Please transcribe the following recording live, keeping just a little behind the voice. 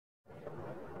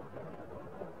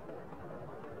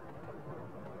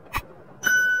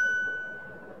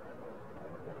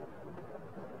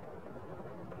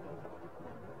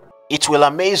It will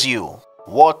amaze you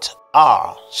what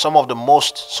are some of the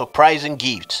most surprising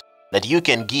gifts that you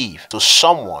can give to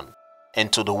someone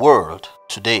and to the world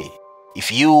today.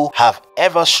 If you have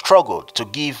ever struggled to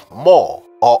give more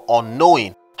or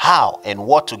unknowing how and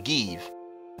what to give,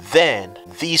 then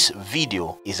this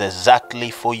video is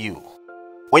exactly for you.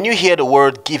 When you hear the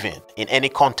word giving in any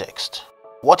context,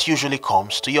 what usually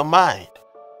comes to your mind?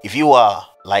 If you are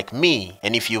like me,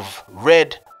 and if you've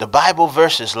read the Bible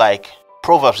verses like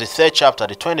Proverbs, the 3rd chapter,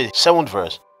 the 27th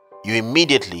verse, you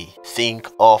immediately think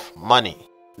of money.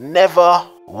 Never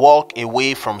walk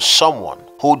away from someone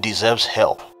who deserves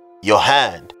help. Your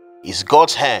hand is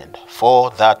God's hand for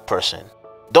that person.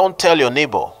 Don't tell your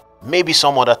neighbor, maybe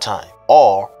some other time,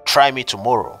 or try me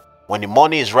tomorrow, when the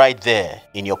money is right there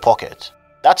in your pocket.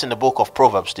 That's in the book of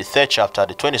Proverbs, the 3rd chapter,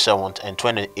 the 27th and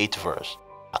 28th verse,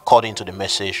 according to the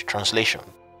Message translation.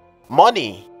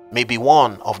 Money may be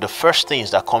one of the first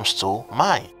things that comes to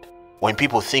mind when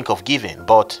people think of giving,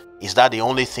 but is that the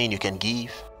only thing you can give?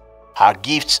 Are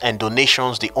gifts and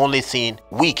donations the only thing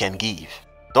we can give?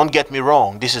 Don't get me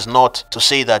wrong, this is not to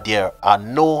say that there are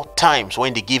no times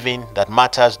when the giving that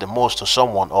matters the most to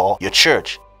someone or your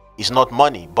church is not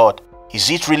money, but is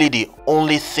it really the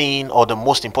only thing or the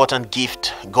most important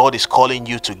gift God is calling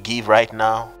you to give right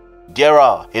now? There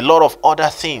are a lot of other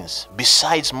things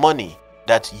besides money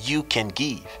that you can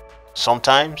give.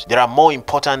 Sometimes there are more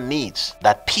important needs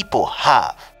that people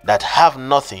have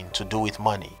nothing to do with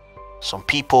money. Some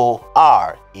people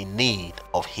are in need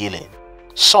of healing,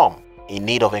 some in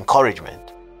need of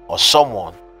encouragement, or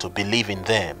someone to believe in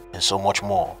them, and so much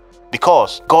more.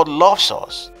 Because God loves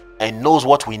us and knows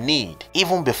what we need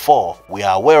even before we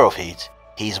are aware of it,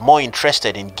 He is more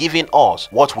interested in giving us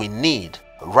what we need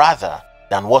rather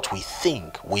than what we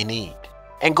think we need.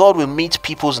 And God will meet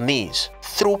people's needs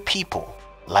through people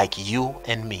like you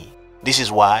and me. This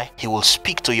is why He will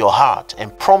speak to your heart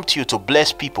and prompt you to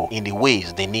bless people in the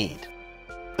ways they need.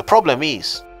 The problem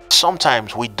is,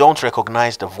 sometimes we don't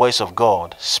recognize the voice of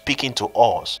God speaking to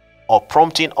us or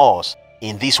prompting us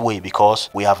in this way because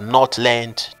we have not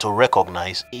learned to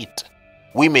recognize it.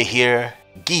 We may hear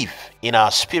give in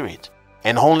our spirit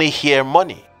and only hear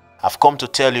money. I've come to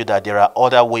tell you that there are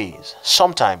other ways,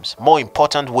 sometimes more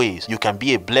important ways, you can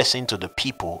be a blessing to the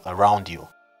people around you.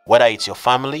 Whether it's your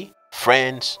family,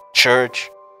 friends,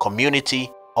 church, community,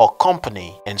 or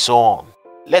company, and so on.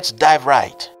 Let's dive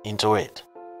right into it.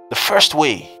 The first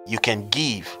way you can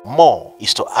give more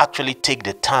is to actually take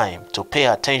the time to pay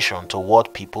attention to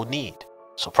what people need.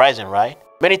 Surprising, right?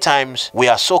 Many times we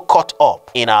are so caught up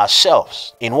in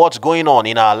ourselves, in what's going on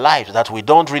in our lives, that we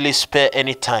don't really spare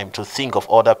any time to think of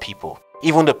other people,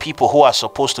 even the people who are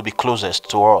supposed to be closest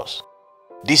to us.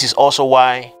 This is also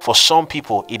why for some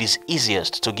people it is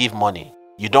easiest to give money.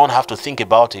 You don't have to think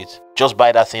about it, just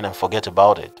buy that thing and forget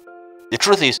about it. The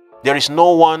truth is, there is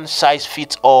no one size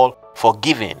fits all for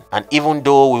giving, and even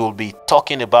though we will be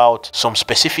talking about some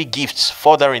specific gifts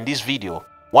further in this video,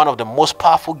 one of the most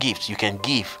powerful gifts you can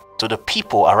give to the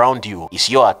people around you is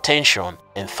your attention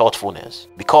and thoughtfulness.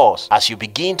 Because as you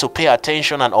begin to pay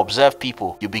attention and observe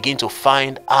people, you begin to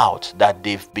find out that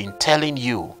they've been telling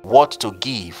you what to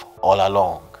give all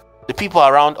along. The people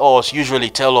around us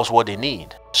usually tell us what they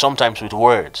need, sometimes with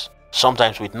words,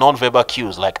 sometimes with non-verbal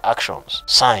cues like actions,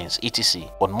 signs,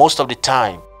 etc. But most of the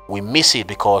time, we miss it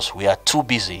because we are too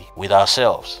busy with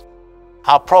ourselves.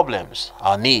 Our problems,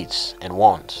 our needs and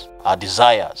wants, our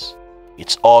desires,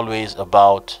 it's always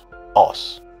about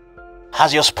us.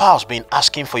 Has your spouse been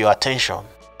asking for your attention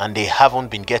and they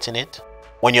haven't been getting it?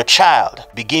 When your child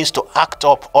begins to act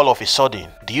up all of a sudden,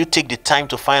 do you take the time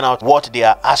to find out what they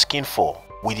are asking for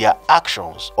with their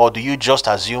actions, or do you just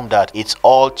assume that it's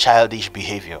all childish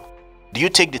behavior? Do you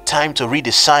take the time to read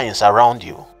the signs around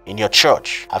you? In your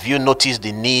church, have you noticed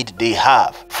the need they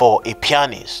have for a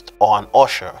pianist or an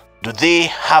usher? Do they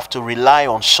have to rely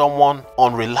on someone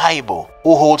unreliable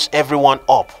who holds everyone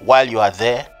up while you are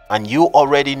there and you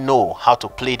already know how to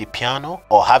play the piano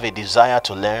or have a desire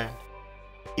to learn?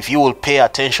 If you will pay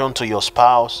attention to your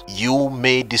spouse, you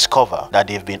may discover that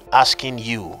they've been asking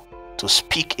you to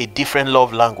speak a different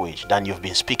love language than you've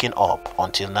been speaking up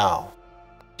until now.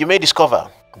 You may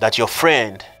discover that your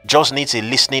friend just needs a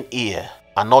listening ear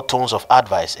and not tons of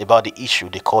advice about the issue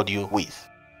they called you with.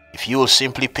 If you will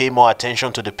simply pay more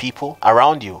attention to the people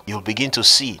around you, you'll begin to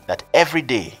see that every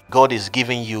day God is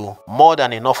giving you more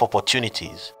than enough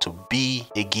opportunities to be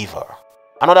a giver.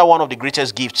 Another one of the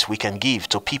greatest gifts we can give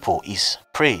to people is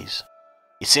praise.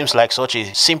 It seems like such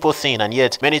a simple thing, and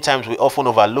yet many times we often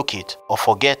overlook it or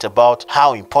forget about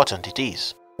how important it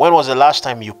is. When was the last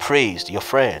time you praised your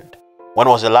friend? When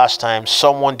was the last time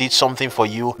someone did something for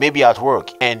you, maybe at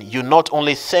work, and you not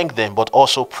only thanked them but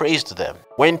also praised them?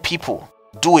 When people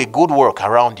do a good work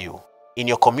around you, in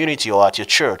your community or at your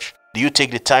church, do you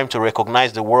take the time to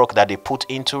recognize the work that they put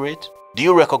into it? Do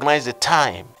you recognize the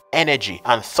time, energy,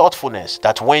 and thoughtfulness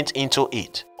that went into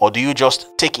it? Or do you just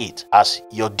take it as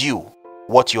your due,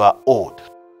 what you are owed,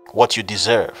 what you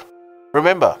deserve?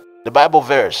 Remember, the Bible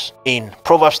verse in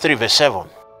Proverbs 3 verse 7,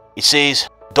 it says,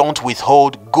 "Don't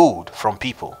withhold good from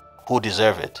people who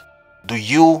deserve it." Do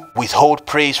you withhold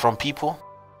praise from people?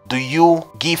 Do you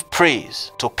give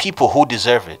praise to people who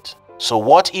deserve it? So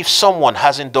what if someone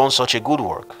hasn't done such a good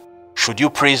work? Should you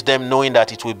praise them knowing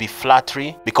that it will be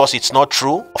flattery because it's not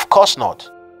true? Of course not.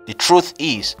 The truth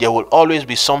is, there will always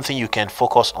be something you can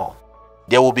focus on.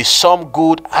 There will be some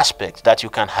good aspect that you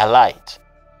can highlight.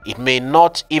 It may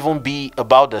not even be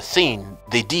about the thing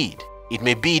they did. It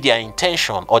may be their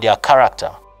intention or their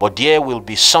character, but there will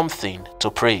be something to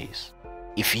praise.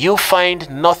 If you find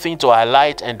nothing to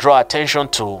highlight and draw attention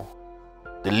to,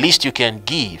 the least you can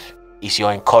give is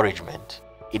your encouragement.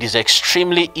 It is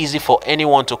extremely easy for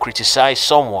anyone to criticize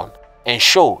someone and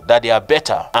show that they are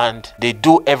better and they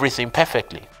do everything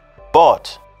perfectly.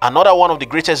 But another one of the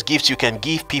greatest gifts you can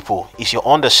give people is your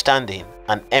understanding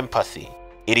and empathy.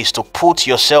 It is to put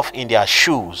yourself in their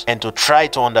shoes and to try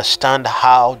to understand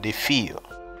how they feel,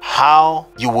 how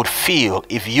you would feel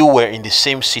if you were in the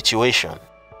same situation.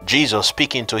 Jesus,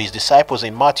 speaking to his disciples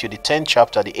in Matthew the 10th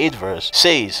chapter, the 8th verse,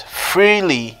 says,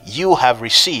 "Freely you have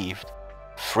received,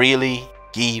 freely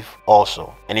give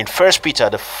also." And in 1 Peter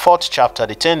the 4th chapter,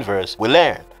 the 10th verse, we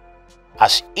learn,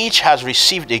 "As each has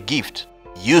received a gift,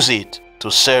 use it to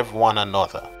serve one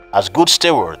another as good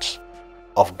stewards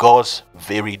of God's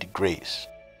varied grace."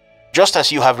 Just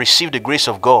as you have received the grace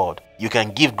of God, you can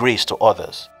give grace to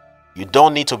others. You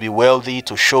don't need to be wealthy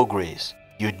to show grace.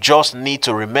 You just need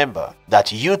to remember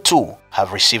that you too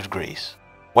have received grace.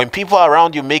 When people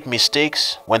around you make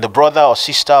mistakes, when the brother or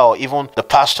sister or even the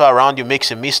pastor around you makes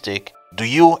a mistake, do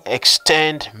you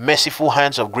extend merciful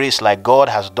hands of grace like God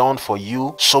has done for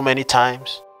you so many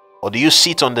times? Or do you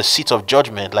sit on the seat of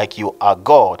judgment like you are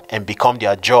God and become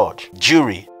their judge,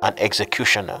 jury, and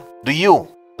executioner? Do you,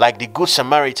 like the Good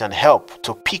Samaritan, help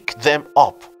to pick them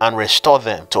up and restore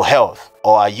them to health?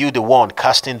 Or are you the one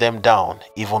casting them down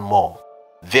even more?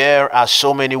 There are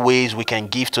so many ways we can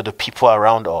give to the people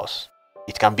around us.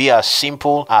 It can be as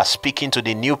simple as speaking to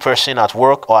the new person at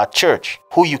work or at church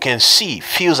who you can see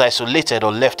feels isolated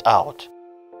or left out.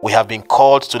 We have been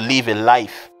called to live a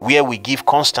life where we give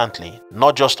constantly,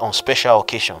 not just on special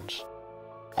occasions.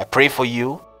 I pray for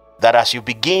you that as you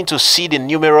begin to see the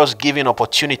numerous giving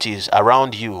opportunities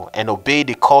around you and obey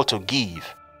the call to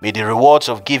give, may the rewards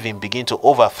of giving begin to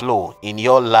overflow in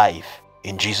your life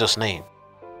in Jesus' name.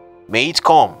 May it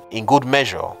come in good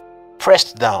measure,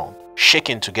 pressed down,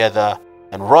 shaken together,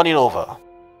 and running over.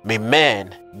 May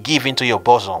men give into your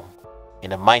bosom in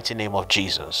the mighty name of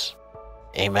Jesus.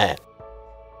 Amen.